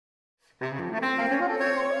Hi,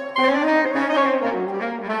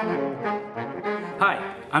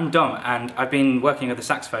 I'm Dom and I've been working with the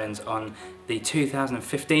saxophones on the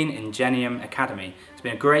 2015 Ingenium Academy. It's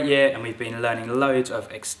been a great year and we've been learning loads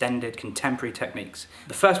of extended contemporary techniques.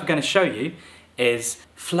 The first we're going to show you is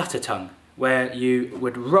flutter tongue, where you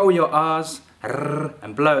would roll your R's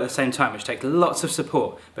and blow at the same time, which takes lots of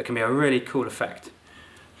support but can be a really cool effect.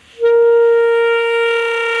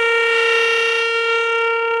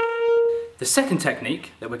 The second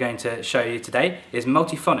technique that we're going to show you today is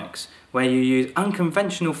multiphonics, where you use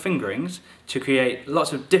unconventional fingerings to create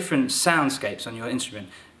lots of different soundscapes on your instrument.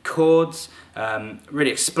 Chords, really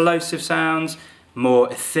explosive sounds,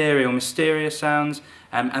 more ethereal, mysterious sounds,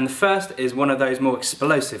 and the first is one of those more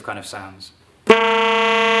explosive kind of sounds.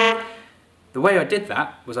 The way I did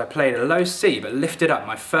that was I played a low C but lifted up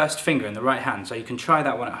my first finger in the right hand, so you can try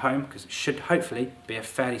that one at home because it should hopefully be a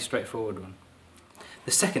fairly straightforward one. The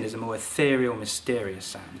second is a more ethereal, mysterious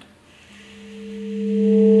sound.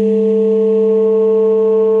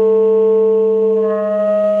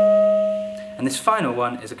 And this final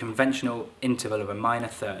one is a conventional interval of a minor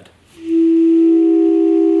third.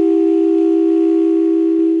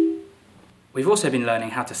 We've also been learning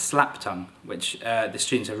how to slap tongue, which the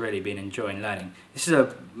students have really been enjoying learning. This is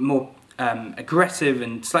a more aggressive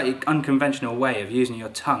and slightly unconventional way of using your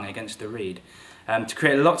tongue against the reed to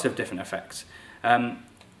create lots of different effects.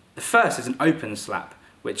 The first is an open slap,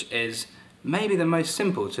 which is maybe the most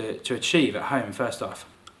simple to achieve at home first off.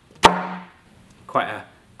 Quite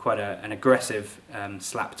an aggressive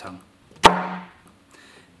slap tongue.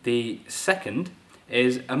 The second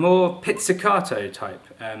is a more pizzicato type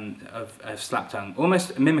of slap tongue,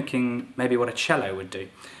 almost mimicking maybe what a cello would do.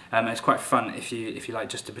 It's quite fun if you like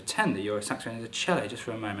just to pretend that you're a saxophone as a cello just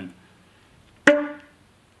for a moment.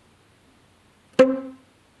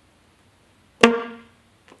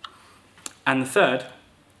 And the third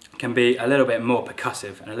can be a little bit more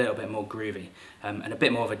percussive and a little bit more groovy, and a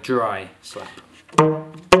bit more of a dry slap.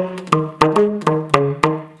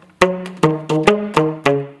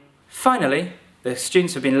 Finally, the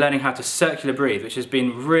students have been learning how to circular breathe, which has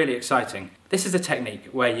been really exciting. This is a technique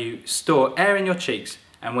where you store air in your cheeks,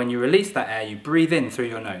 and when you release that air, you breathe in through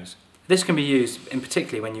your nose. This can be used in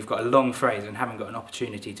particularly when you've got a long phrase and haven't got an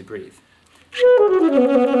opportunity to breathe.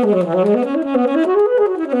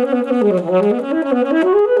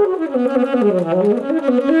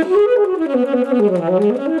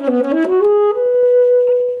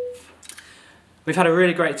 We've had a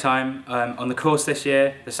really great time on the course this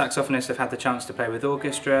year. The saxophonists have had the chance to play with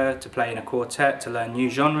orchestra, to play in a quartet, to learn new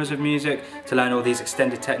genres of music, to learn all these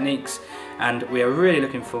extended techniques, and we are really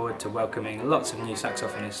looking forward to welcoming lots of new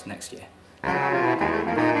saxophonists next year.